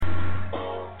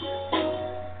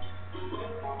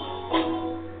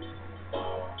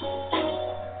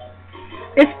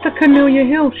It's the Camellia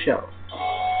Hill Show,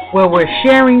 where we're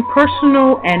sharing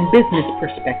personal and business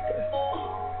perspectives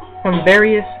from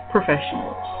various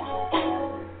professionals.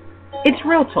 It's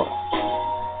real talk.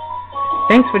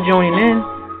 Thanks for joining in.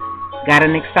 Got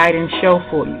an exciting show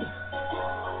for you.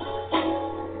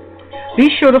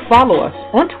 Be sure to follow us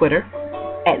on Twitter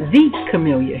at The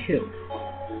Camellia Hill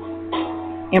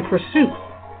in pursuit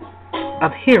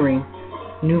of hearing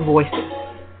new voices.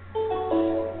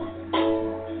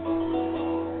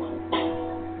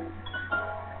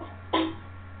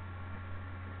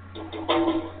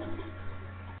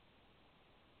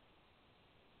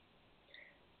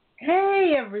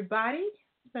 Hey everybody,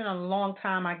 it's been a long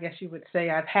time, I guess you would say.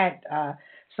 I've had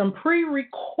some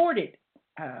pre-recorded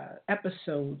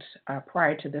episodes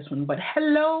prior to this one, but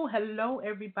hello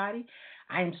everybody.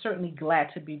 I am certainly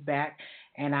glad to be back,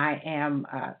 and I am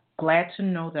glad to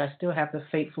know that I still have the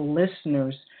faithful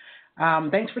listeners.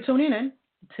 Thanks for tuning in.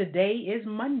 Today is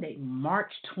Monday,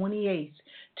 March 28th,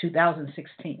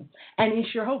 2016, and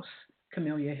it's your host,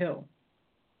 Camellia Hill.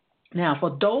 Now,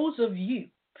 for those of you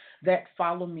that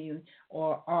follow me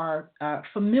or are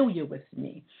familiar with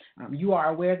me, you are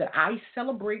aware that I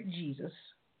celebrate Jesus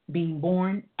being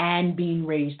born and being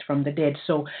raised from the dead.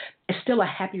 So it's still a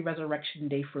happy resurrection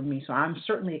day for me. So I'm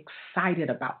certainly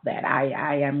excited about that.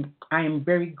 I am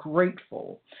very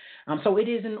grateful. So it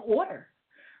is in order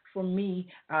for me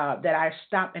that I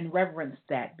stop and reverence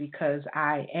that, because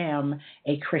I am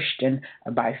a Christian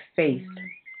by faith.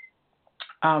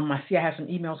 I see I have some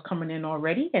emails coming in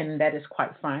already, and that is quite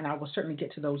fine. I will certainly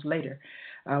get to those later.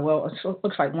 It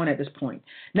looks like one at this point.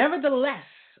 Nevertheless,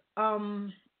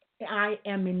 I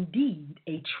am indeed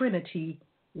a Trinity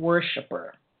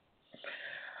worshiper.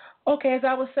 Okay, as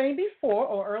I was saying before,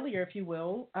 or earlier, if you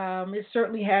will, it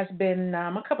certainly has been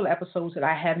a couple of episodes that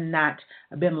I have not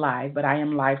been live, but I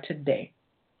am live today.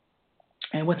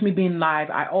 And with me being live,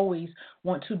 I always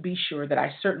want to be sure that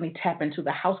I certainly tap into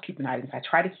the housekeeping items. I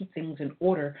try to keep things in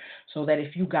order so that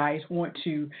if you guys want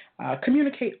to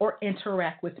communicate or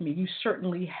interact with me, you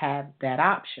certainly have that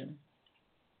option.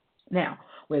 Now,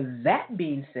 with that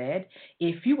being said,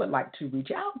 if you would like to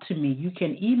reach out to me, you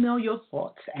can email your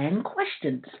thoughts and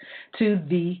questions to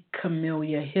the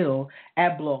Camellia Hill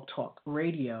at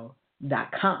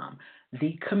blogtalkradio.com.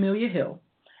 The Camellia Hill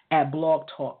at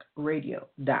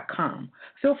blogtalkradio.com.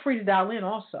 Feel free to dial in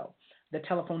also. The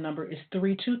telephone number is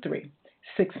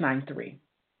 323-693-3320.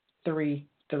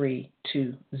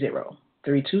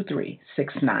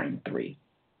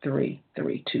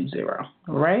 323-693-3320. All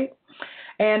right?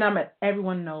 And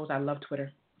everyone knows I love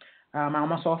Twitter.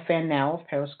 I'm also a fan now of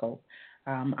Periscope.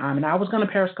 And I was going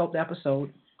to Periscope the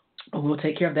episode, but we'll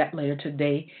take care of that later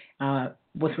today.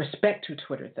 With respect to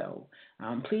Twitter, though,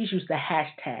 please use the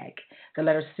hashtag, the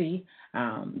letter C,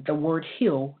 the word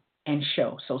Hill, and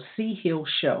show. So C Hill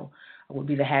Show would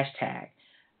be the hashtag,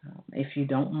 if you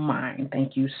don't mind.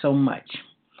 Thank you so much.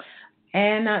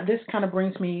 And this kind of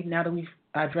brings me, now that we've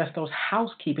addressed those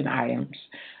housekeeping items,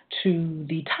 to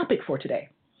the topic for today.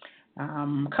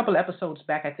 A couple of episodes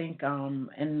back, I think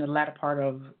in the latter part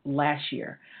of last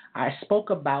year, I spoke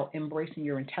about embracing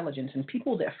your intelligence. And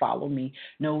people that follow me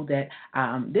know that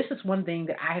this is one thing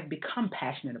that I have become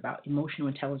passionate about, emotional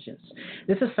intelligence.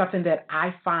 This is something that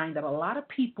I find that a lot of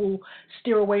people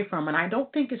steer away from. And I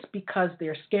don't think it's because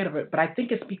they're scared of it, but I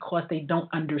think it's because they don't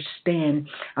understand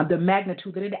the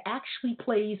magnitude that it actually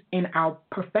plays in our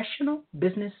professional,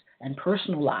 business, and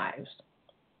personal lives.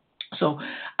 So,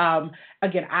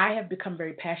 again, I have become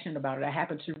very passionate about it. I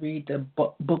happened to read the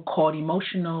book called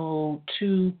Emotional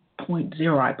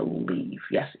 2.0, I believe.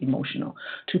 Yes, Emotional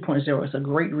 2.0. It's a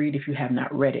great read if you have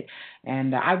not read it.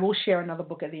 And I will share another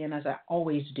book at the end, as I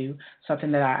always do, something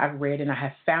that I've read and I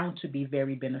have found to be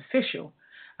very beneficial.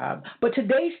 But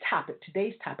today's topic,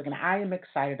 and I am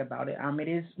excited about it, it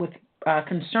is with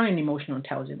concerning emotional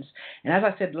intelligence. And as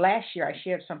I said last year, I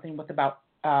shared something with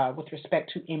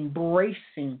respect to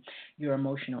embracing your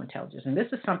emotional intelligence. And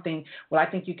this is something where I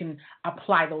think you can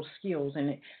apply those skills.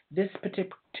 And this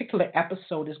particular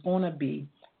episode is going to be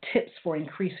tips for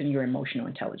increasing your emotional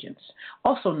intelligence,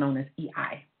 also known as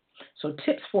EI. So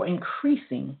tips for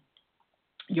increasing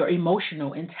your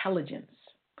emotional intelligence.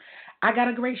 I got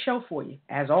a great show for you,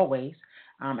 as always.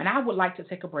 And I would like to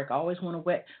take a break. I always want to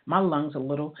wet my lungs a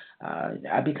little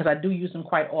because I do use them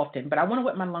quite often. But I want to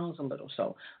wet my lungs a little.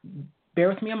 So bear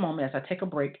with me a moment as I take a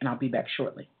break, and I'll be back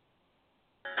shortly.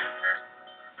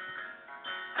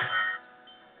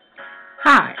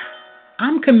 Hi,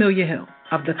 I'm Camellia Hill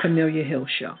of The Camellia Hill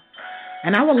Show,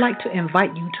 and I would like to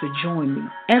invite you to join me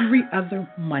every other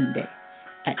Monday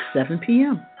at 7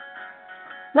 p.m.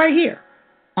 right here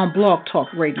on Blog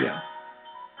Talk Radio,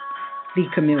 The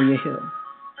Camellia Hill.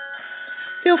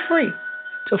 Feel free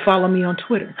to follow me on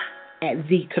Twitter at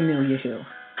the Camellia Hill,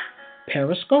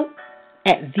 Periscope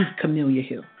at the Camellia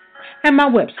Hill, and my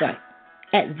website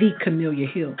at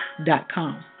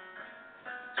thecameliahill.com.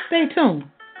 Stay tuned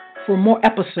for more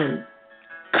episode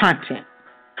content.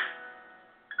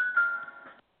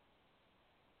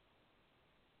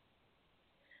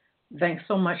 Thanks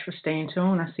so much for staying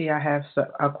tuned. I see I have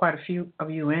quite a few of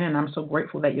you in, and I'm so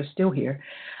grateful that you're still here,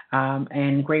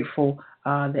 and grateful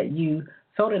that you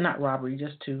felt it not robbery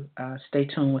just to stay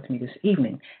tuned with me this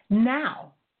evening.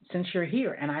 Now, since you're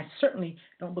here, and I certainly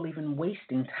don't believe in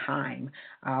wasting time,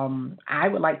 I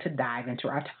would like to dive into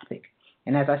our topic.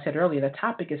 And as I said earlier, the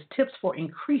topic is tips for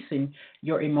increasing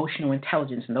your emotional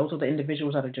intelligence. And those are the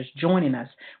individuals that are just joining us.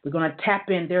 We're going to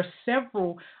tap in. There are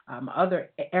several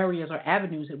other areas or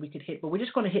avenues that we could hit, but we're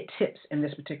just going to hit tips in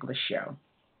this particular show.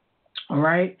 All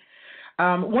right?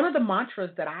 One of the mantras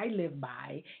that I live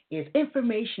by is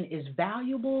information is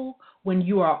valuable when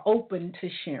you are open to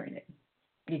sharing it.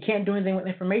 You can't do anything with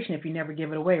information if you never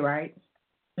give it away, right?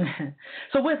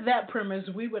 So with that premise,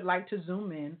 we would like to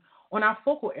zoom in on our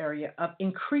focal area of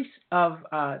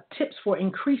tips for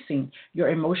increasing your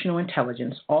emotional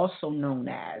intelligence, also known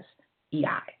as EI.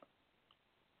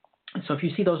 So if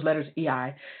you see those letters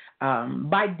EI,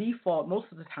 by default, most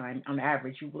of the time, on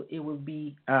average, it will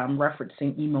be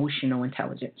referencing emotional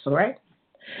intelligence. All right?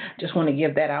 Just want to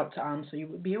give that out so you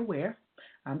would be aware.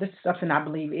 This is something I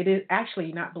believe. It is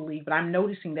actually not believe, but I'm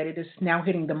noticing that it is now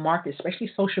hitting the market, especially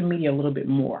social media, a little bit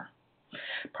more.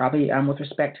 Probably with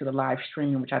respect to the live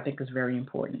streaming, which I think is very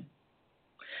important.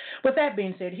 With that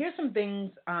being said, here's some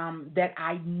things that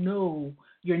I know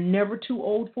you're never too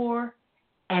old for,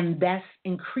 and that's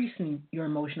increasing your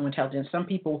emotional intelligence. Some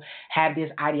people have this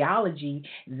ideology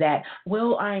that,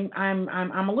 well, I'm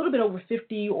a little bit over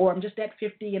 50, or I'm just at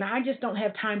 50, and I just don't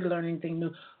have time to learn anything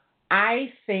new.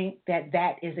 I think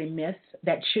that is a myth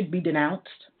that should be denounced.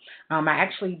 I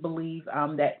actually believe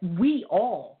that we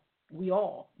all,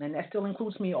 and that still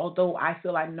includes me, although I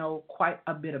feel I know quite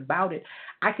a bit about it,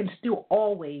 I can still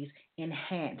always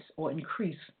enhance or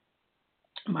increase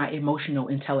my emotional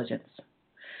intelligence.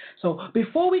 So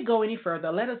before we go any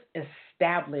further, let us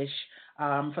establish,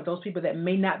 for those people that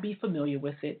may not be familiar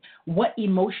with it, what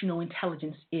emotional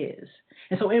intelligence is.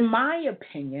 And so in my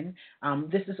opinion,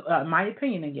 this is my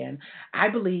opinion again, I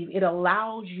believe it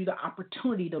allows you the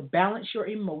opportunity to balance your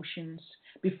emotions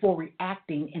before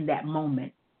reacting in that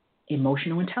moment.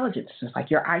 Emotional intelligence, it's like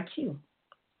your IQ.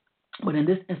 But in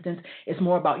this instance, it's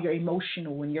more about your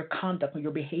emotional and your conduct and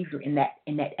your behavior in that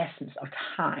essence of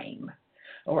time.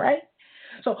 All right?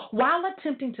 So while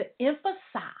attempting to empathize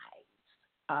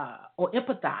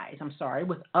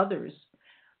with others,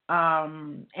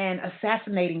 and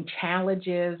assassinating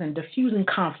challenges and diffusing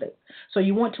conflict. So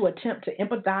you want to attempt to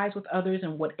empathize with others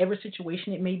in whatever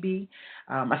situation it may be,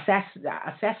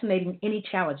 assassinating any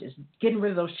challenges, getting rid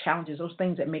of those challenges, those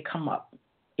things that may come up.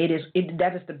 That is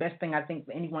the best thing I think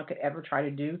anyone could ever try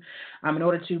to do, in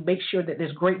order to make sure that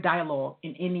there's great dialogue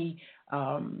in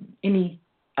any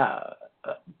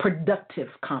productive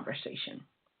conversation.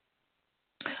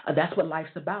 That's what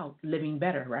life's about, living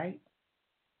better, right?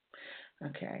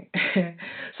 Okay.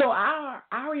 So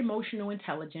our emotional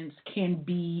intelligence can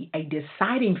be a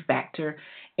deciding factor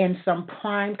in some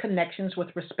prime connections with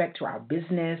respect to our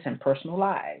business and personal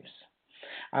lives.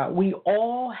 We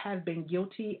all have been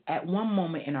guilty at one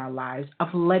moment in our lives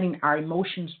of letting our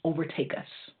emotions overtake us.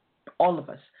 All of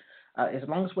us. As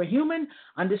long as we're human,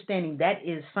 understanding that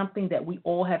is something that we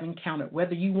all have encountered,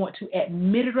 whether you want to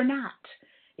admit it or not.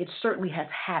 It certainly has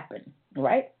happened,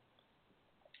 right?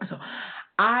 So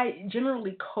I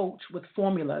generally coach with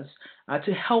formulas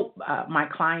to help my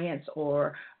clients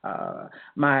or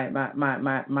my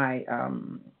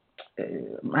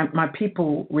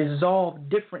people resolve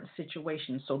different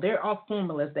situations. So there are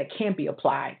formulas that can be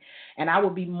applied, and I will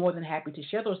be more than happy to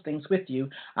share those things with you.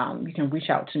 You can reach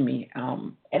out to me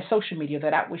at social media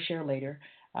that I will share later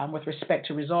with respect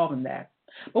to resolving that.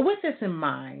 But with this in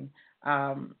mind,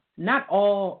 not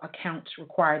all accounts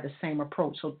require the same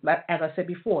approach. So as I said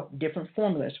before, different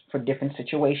formulas for different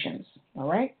situations. All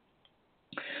right?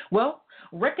 Well,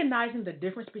 recognizing the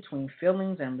difference between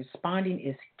feelings and responding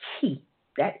is key.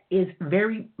 That is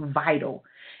very vital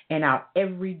in our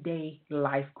everyday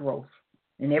life growth.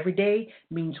 And every day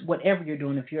means whatever you're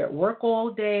doing. If you're at work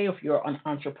all day, if you're an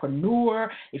entrepreneur,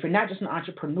 if you're not just an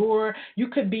entrepreneur, you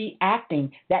could be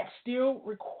acting. That still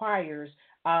requires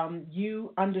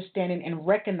you understanding and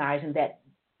recognizing that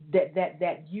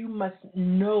you must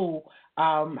know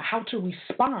how to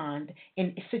respond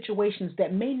in situations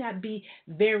that may not be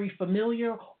very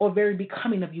familiar or very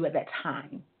becoming of you at that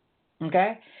time.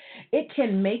 Okay? It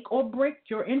can make or break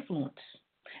your influence.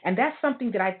 And that's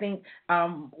something that I think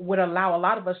would allow a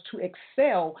lot of us to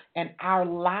excel in our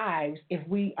lives if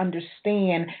we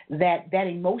understand that that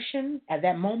emotion at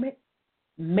that moment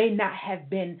may not have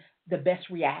been the best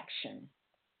reaction.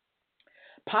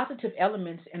 Positive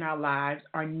elements in our lives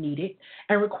are needed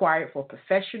and required for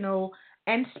professional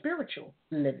and spiritual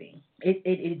living.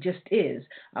 It just is.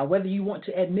 Whether you want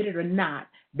to admit it or not,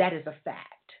 that is a fact.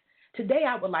 Today,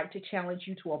 I would like to challenge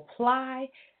you to apply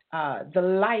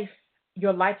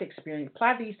your life experience,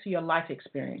 apply these to your life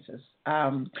experiences.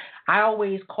 I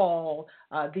always call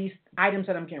these items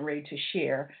that I'm getting ready to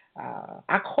share,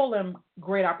 I call them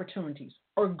great opportunities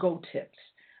or go tips.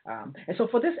 And so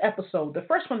for this episode, the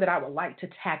first one that I would like to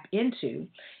tap into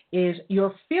is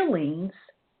your feelings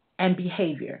and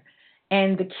behavior.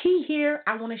 And the key here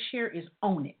I want to share is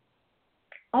own it.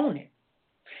 Own it.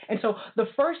 And so the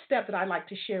first step that I'd like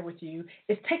to share with you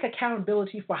is take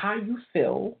accountability for how you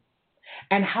feel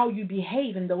and how you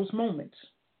behave in those moments.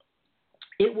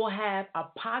 It will have a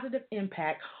positive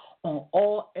impact on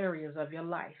all areas of your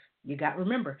life. You got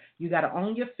remember, you got to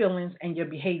own your feelings and your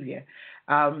behavior.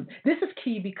 This is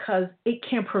key because it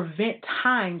can prevent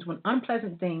times when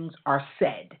unpleasant things are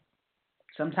said.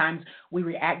 Sometimes we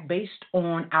react based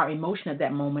on our emotion at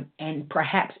that moment, and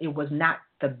perhaps it was not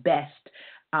the best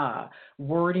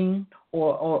wording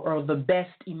or the best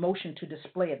emotion to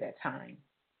display at that time.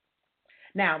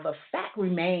 Now, the fact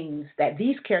remains that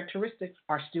these characteristics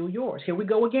are still yours. Here we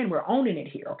go again. We're owning it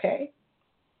here, okay?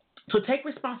 So take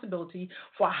responsibility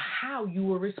for how you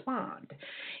will respond.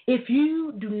 If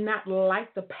you do not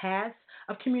like the path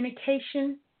of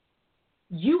communication,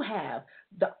 you have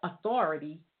the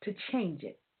authority to change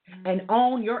it and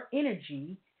own your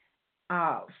energy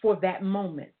for that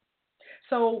moment.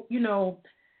 So,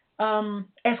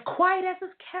 as quiet as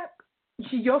it's kept,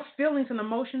 your feelings and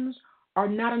emotions are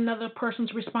not another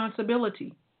person's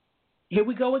responsibility. Here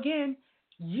we go again.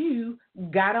 You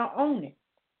gotta own it.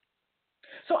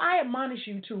 So I admonish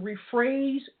you to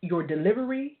rephrase your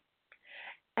delivery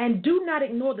and do not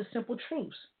ignore the simple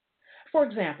truths. For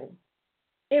example,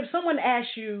 if someone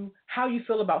asks you how you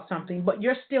feel about something, but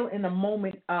you're still in a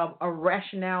moment of a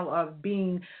rationale of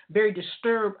being very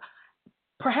disturbed,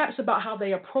 perhaps about how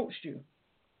they approached you,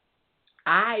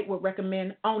 I would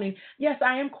recommend owning, yes,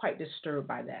 I am quite disturbed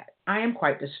by that. I am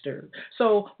quite disturbed.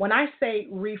 So when I say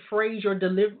rephrase your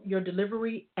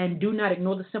delivery and do not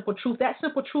ignore the simple truth, that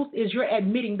simple truth is you're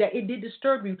admitting that it did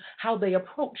disturb you how they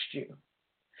approached you,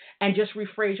 and just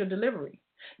rephrase your delivery.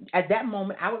 At that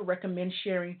moment, I would recommend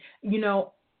sharing,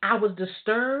 I was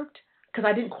disturbed because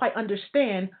I didn't quite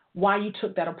understand why you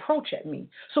took that approach at me.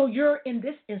 So in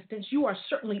this instance, you are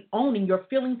certainly owning your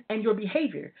feelings and your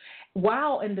behavior,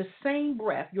 while in the same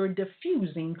breath, you're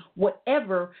diffusing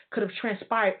whatever could have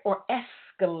transpired or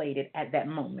escalated at that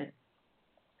moment.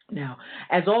 Now,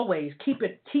 as always, keep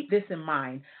this in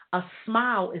mind. A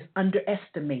smile is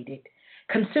underestimated.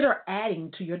 Consider adding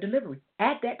to your delivery.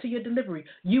 Add that to your delivery.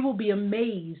 You will be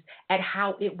amazed at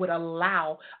how it would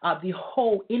allow the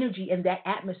whole energy in that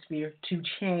atmosphere to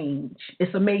change.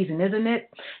 It's amazing, isn't it?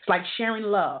 It's like sharing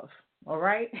love. All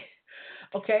right.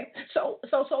 Okay. So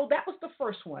that was the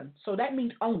first one. So that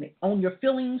means own it. Own your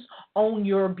feelings. Own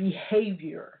your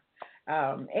behavior.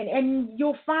 And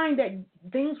you'll find that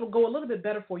things will go a little bit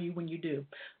better for you when you do.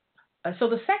 So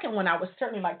the second one I would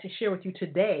certainly like to share with you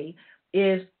today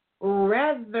is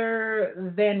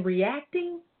rather than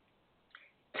reacting,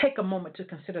 take a moment to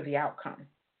consider the outcome.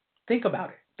 Think about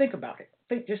it. Think about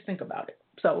it. Just think about it.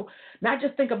 So not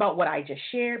just think about what I just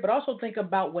shared, but also think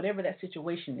about whatever that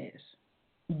situation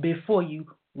is before you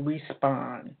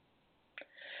respond.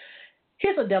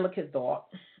 Here's a delicate thought.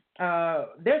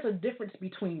 There's a difference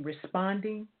between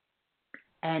responding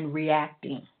and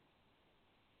reacting.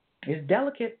 It's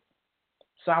delicate,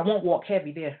 so I won't walk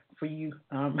heavy there for you,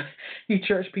 you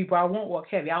church people. I won't walk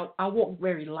heavy. I'll walk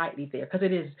very lightly there because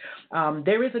it is.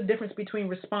 There is a difference between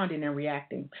responding and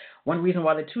reacting. One reason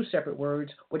why they're two separate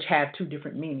words, which have two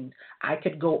different meanings. I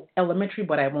could go elementary,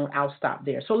 but I won't. I'll stop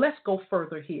there. So let's go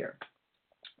further here.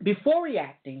 Before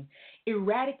reacting,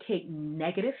 eradicate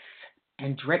negative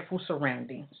and dreadful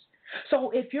surroundings.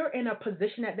 So if you're in a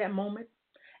position at that moment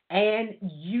and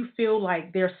you feel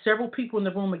like there are several people in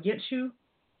the room against you,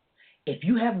 if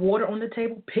you have water on the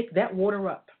table, pick that water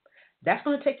up. That's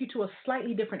going to take you to a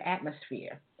slightly different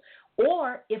atmosphere.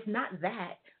 Or if not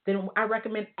that, then I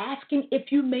recommend asking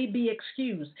if you may be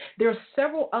excused. There are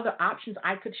several other options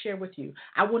I could share with you.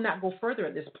 I will not go further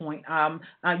at this point.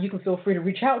 You can feel free to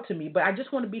reach out to me, but I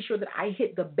just want to be sure that I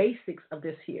hit the basics of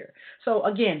this here. So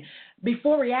again,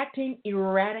 before reacting,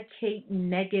 eradicate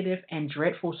negative and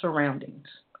dreadful surroundings.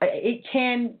 It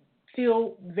can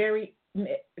feel very,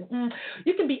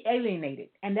 you can be alienated,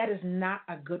 and that is not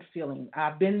a good feeling.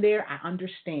 I've been there, I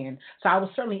understand. So I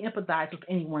will certainly empathize with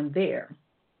anyone there.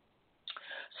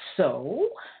 So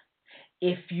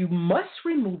if you must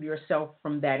remove yourself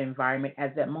from that environment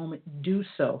at that moment, do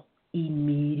so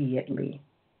immediately.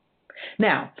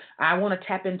 Now, I want to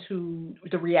tap into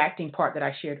the reacting part that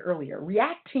I shared earlier.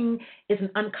 Reacting is an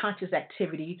unconscious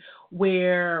activity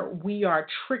where we are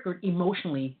triggered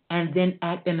emotionally and then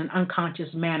act in an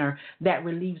unconscious manner that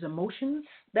relieves emotions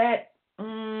that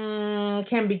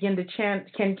can begin to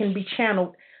can be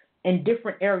channeled in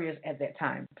different areas at that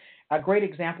time. A great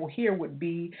example here would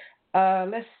be,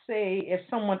 let's say, if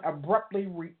someone abruptly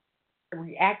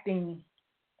reacting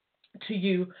to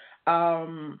you,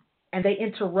 and they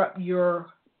interrupt your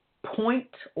point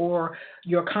or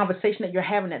your conversation that you're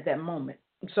having at that moment.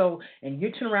 So, and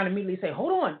you turn around and immediately say,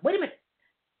 "Hold on, wait a minute."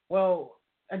 Well,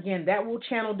 again, that will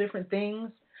channel different things,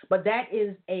 but that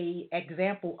is a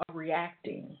example of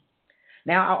reacting.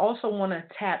 Now, I also want to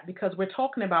tap, because we're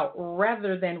talking about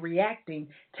rather than reacting,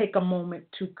 take a moment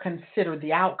to consider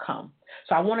the outcome.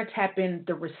 So I want to tap in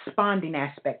the responding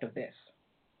aspect of this.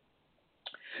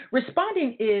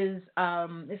 Responding is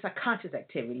it's a conscious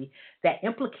activity that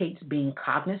implicates being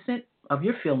cognizant of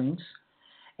your feelings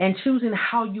and choosing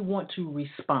how you want to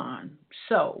respond.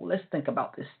 So let's think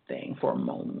about this thing for a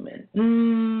moment.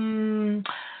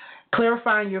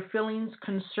 Clarifying your feelings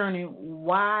concerning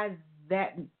why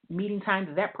that meeting time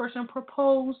that that person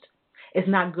proposed is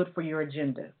not good for your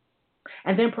agenda.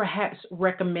 And then perhaps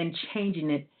recommend changing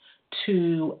it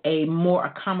to a more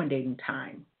accommodating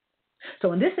time.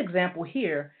 So in this example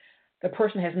here, the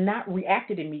person has not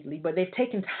reacted immediately, but they've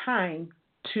taken time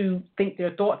to think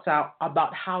their thoughts out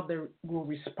about how they will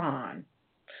respond.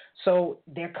 So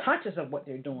they're conscious of what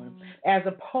they're doing, as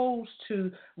opposed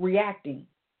to reacting.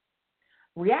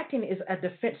 Reacting is a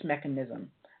defense mechanism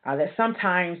that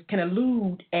sometimes can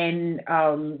elude and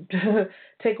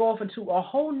take off into a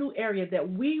whole new area that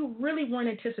we really weren't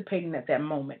anticipating at that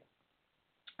moment.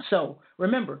 So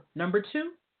remember, number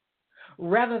two,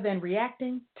 rather than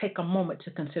reacting, take a moment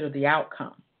to consider the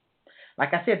outcome.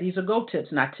 Like I said, these are go tips,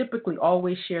 and I typically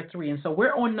always share three. And so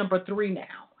we're on number three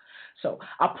now. So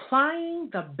applying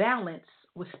the balance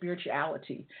with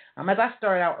spirituality. As I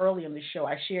started out early in the show,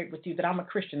 I shared with you that I'm a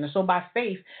Christian. And so by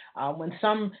faith, when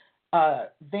some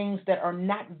things that are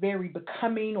not very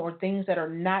becoming or things that are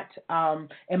not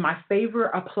in my favor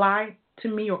apply to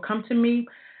me or come to me,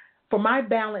 for my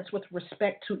balance with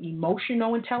respect to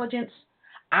emotional intelligence,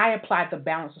 I apply the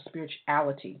balance of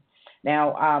spirituality.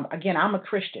 Now, again, I'm a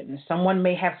Christian. Someone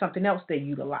may have something else they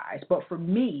utilize. But for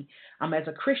me, as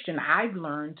a Christian, I've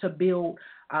learned to build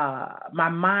my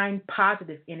mind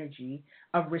positive energy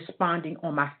of responding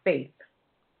on my faith.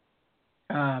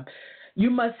 You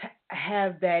must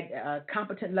have that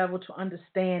competent level to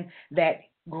understand that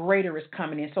greater is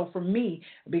coming in. So for me,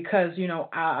 because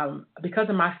because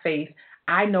of my faith,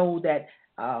 I know that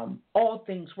all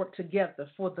things work together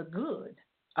for the good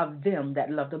of them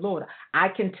that love the Lord. I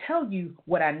can tell you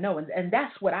what I know, and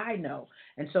that's what I know.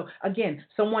 And so, again,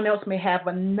 someone else may have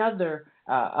another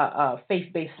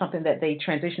faith-based something that they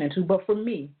transition into, but for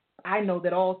me, I know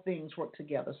that all things work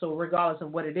together. So regardless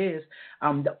of what it is,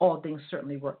 all things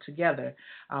certainly work together.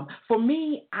 For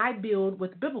me, I build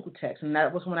with biblical text, and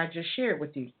that was what I just shared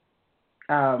with you.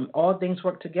 All things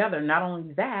work together. Not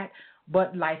only that,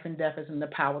 but life and death is in the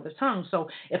power of the tongue. So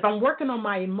if I'm working on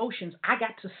my emotions, I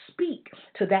got to speak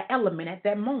to that element at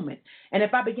that moment. And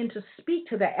if I begin to speak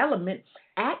to that element,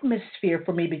 atmosphere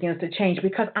for me begins to change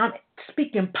because I'm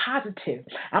speaking positive.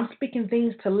 I'm speaking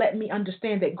things to let me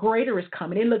understand that greater is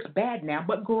coming. It looks bad now,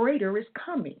 but greater is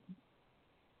coming.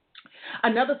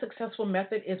 Another successful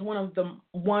method is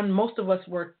one most of us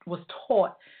was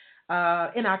taught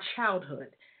in our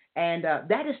childhood, and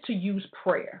that is to use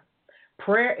prayer.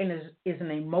 Prayer is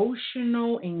an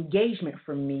emotional engagement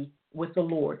for me with the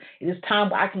Lord. It is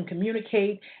time where I can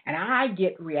communicate and I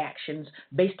get reactions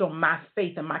based on my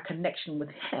faith and my connection with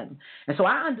Him. And so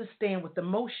I understand with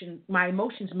my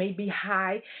emotions may be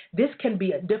high. This can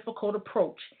be a difficult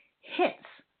approach. Hence,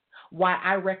 why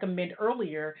I recommend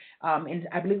earlier, and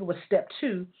I believe it was step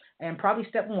 2 and probably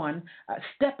step 1,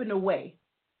 stepping away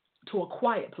to a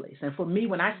quiet place. And for me,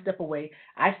 when I step away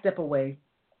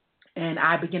and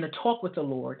I begin to talk with the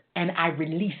Lord and I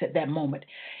release at that moment.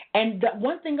 And the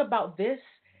one thing about this,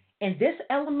 in this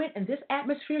element, in this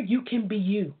atmosphere, you can be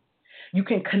you. You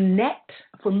can connect.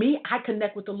 For me, I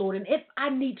connect with the Lord. And if I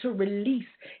need to release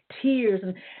tears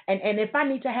and if I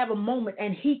need to have a moment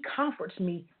and He comforts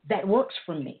me, that works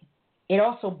for me. It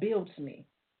also builds me.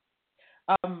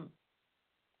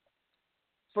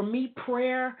 for me,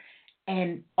 prayer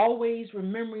and always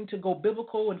remembering to go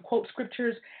biblical and quote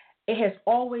scriptures, it has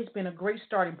always been a great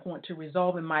starting point to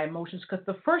resolving my emotions. Because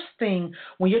the first thing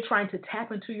when you're trying to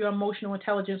tap into your emotional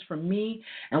intelligence, for me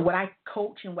and what I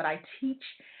coach and what I teach,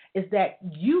 is that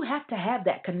you have to have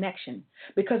that connection.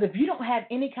 Because if you don't have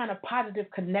any kind of positive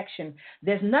connection,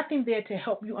 there's nothing there to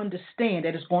help you understand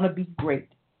that it's going to be great.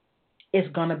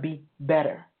 It's going to be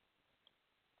better.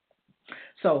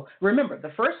 So remember,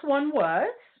 the first one was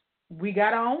we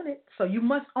got to own it. So you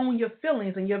must own your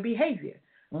feelings and your behavior.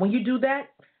 When you do that,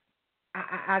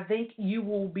 I think you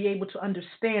will be able to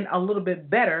understand a little bit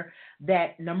better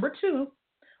that number two,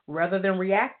 rather than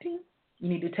reacting, you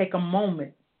need to take a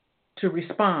moment to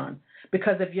respond.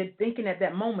 Because if you're thinking at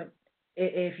that moment,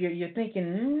 if you're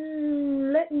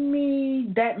thinking,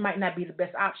 that might not be the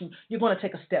best option, you're going to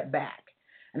take a step back.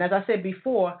 And as I said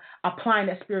before, applying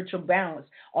that spiritual balance.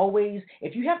 Always,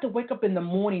 if you have to wake up in the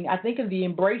morning, I think in the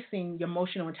Embracing Your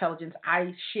Emotional Intelligence,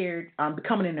 I shared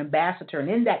becoming an ambassador. And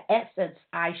in that essence,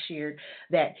 I shared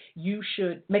that you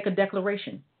should make a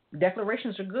declaration.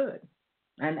 Declarations are good.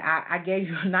 And I gave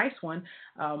you a nice one.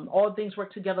 All things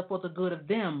work together for the good of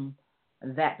them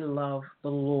that love the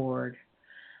Lord.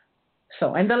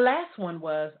 So, and the last one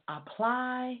was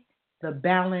apply the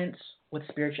balance with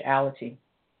spirituality.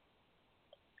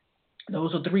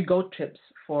 Those are 3 go tips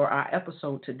for our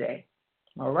episode today.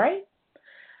 All right?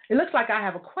 It looks like I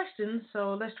have a question,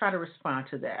 so let's try to respond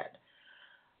to that.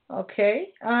 Okay.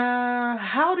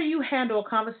 How do you handle a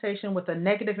conversation with a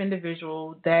negative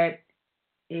individual that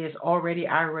is already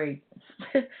irate?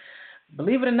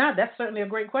 Believe it or not, that's certainly a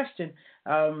great question.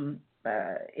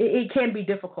 It can be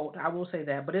difficult, I will say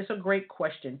that, but it's a great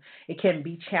question. It can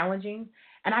be challenging,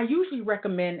 and I usually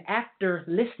recommend after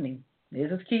listening,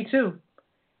 this is key too,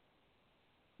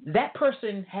 that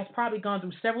person has probably gone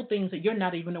through several things that you're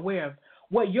not even aware of.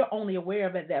 What you're only aware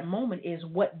of at that moment is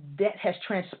what that has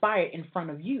transpired in front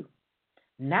of you,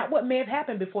 not what may have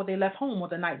happened before they left home or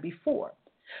the night before.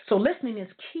 So listening is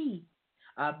key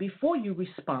before you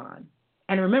respond.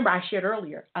 And remember, I shared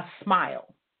earlier, a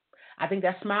smile. I think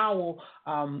that smile will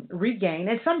regain,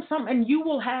 and and you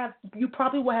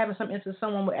probably will have in some instances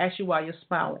someone will ask you why you're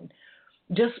smiling.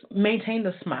 Just maintain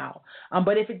the smile.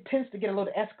 But if it tends to get a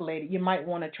little escalated, you might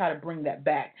want to try to bring that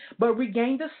back. But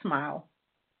regain the smile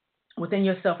within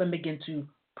yourself and begin to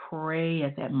pray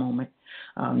at that moment.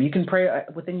 You can pray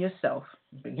within yourself.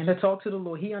 Begin to talk to the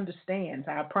Lord. He understands.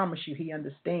 I promise you, He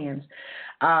understands.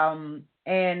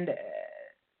 And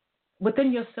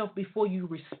within yourself before you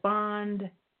respond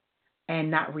and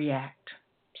not react.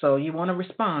 So you want to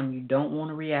respond. You don't want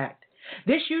to react.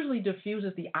 This usually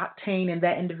diffuses the octane in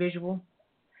that individual.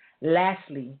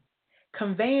 Lastly,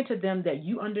 conveying to them that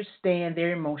you understand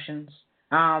their emotions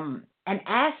and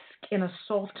ask in a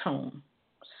soft tone,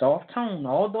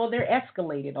 although they're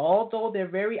escalated, although they're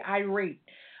very irate,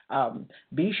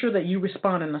 be sure that you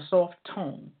respond in a soft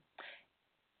tone.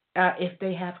 If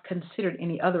they have considered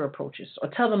any other approaches, or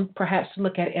tell them perhaps to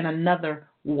look at it in another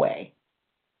way.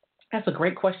 That's a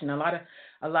great question. I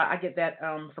get that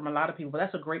from a lot of people. But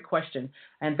that's a great question,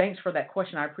 and thanks for that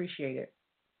question. I appreciate it.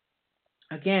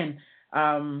 Again,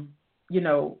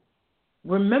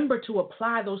 remember to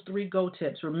apply those 3 go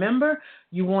tips. Remember,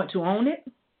 you want to own it.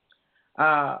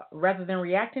 Rather than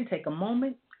reacting, take a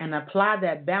moment and apply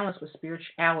that balance with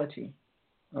spirituality.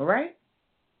 All right?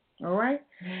 All right?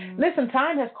 Listen,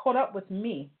 time has caught up with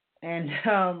me. And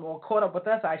or caught up with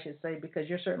us, I should say, because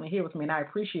you're certainly here with me, and I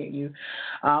appreciate you.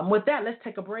 With that, let's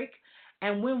take a break.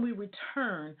 And when we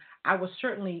return, I will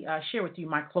certainly share with you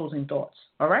my closing thoughts.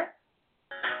 All right?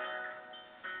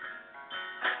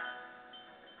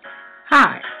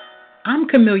 Hi, I'm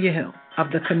Camelia Hill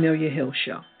of The Camelia Hill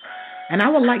Show, and I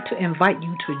would like to invite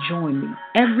you to join me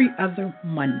every other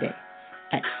Monday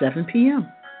at 7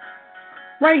 p.m.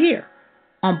 right here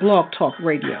on Blog Talk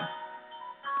Radio,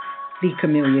 The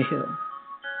Camelia Hill.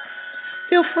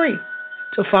 Feel free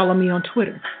to follow me on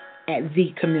Twitter at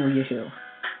The Camelia Hill,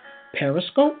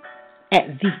 Periscope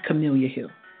at The Camelia Hill,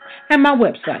 and my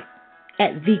website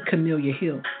at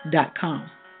thecameliahill.com.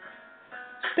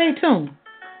 Stay tuned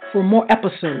for more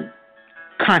episode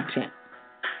content.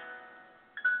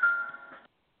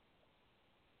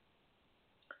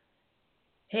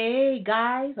 Hey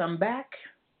guys, I'm back.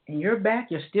 And you're back.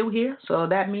 You're still here. So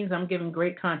that means I'm giving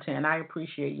great content, and I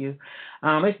appreciate you.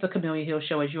 It's the Camelia Hill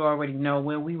Show, as you already know,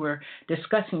 where we were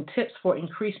discussing tips for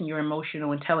increasing your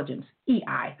emotional intelligence,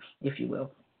 EI, if you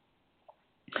will.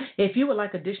 If you would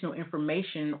like additional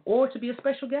information or to be a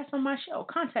special guest on my show,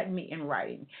 contact me in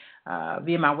writing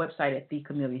via my website at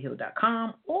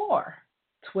thecameliahill.com or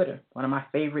Twitter, one of my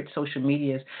favorite social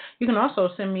medias. You can also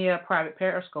send me a private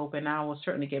Periscope, and I will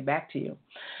certainly get back to you.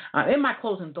 In my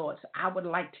closing thoughts, I would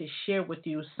like to share with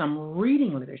you some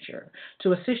reading literature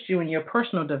to assist you in your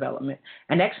personal development.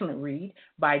 An excellent read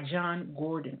by John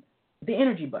Gordon, The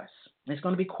Energy Bus. It's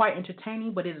going to be quite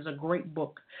entertaining, but it is a great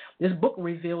book. This book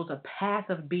reveals a path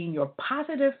of beginning your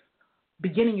positive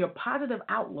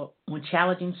outlook when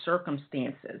challenging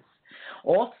circumstances.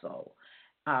 Also,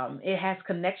 it has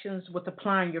connections with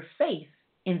applying your faith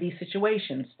in these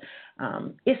situations.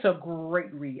 It's a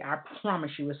great read. I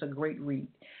promise you, it's a great read.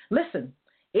 Listen,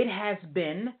 it has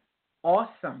been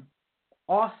awesome.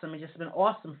 Awesome. It's just been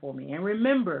awesome for me. And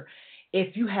remember,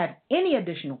 if you have any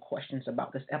additional questions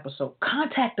about this episode,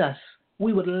 contact us.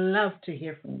 We would love to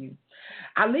hear from you.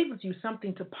 I leave with you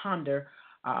something to ponder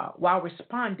while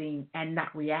responding and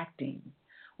not reacting.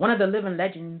 One of the living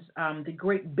legends, the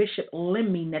great Bishop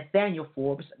Lemmy Nathaniel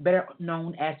Forbes, better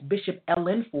known as Bishop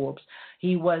L.N. Forbes,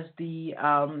 he was the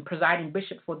presiding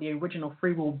bishop for the original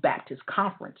Free Will Baptist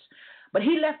Conference. But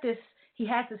he left this, he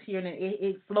has this here, and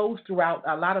it flows throughout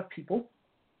a lot of people.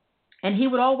 And he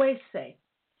would always say,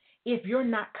 if you're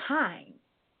not kind,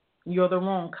 you're the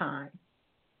wrong kind.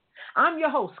 I'm your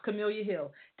host, Camelia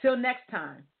Hill. Till next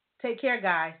time, take care,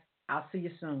 guys. I'll see you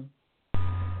soon.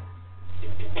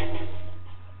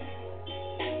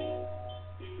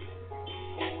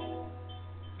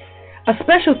 A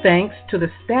special thanks to the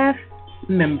staff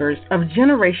members of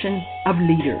Generation of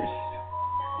Leaders,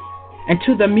 and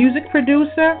to the music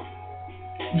producer,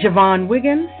 Javon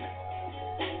Wiggins,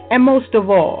 and most of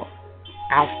all,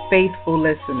 our faithful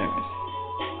listeners.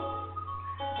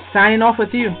 Signing off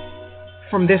with you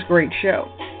from this great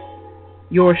show,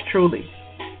 yours truly,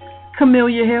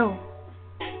 Camelia Hill.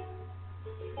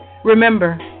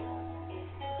 Remember,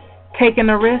 taking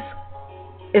a risk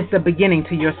is the beginning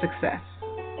to your success.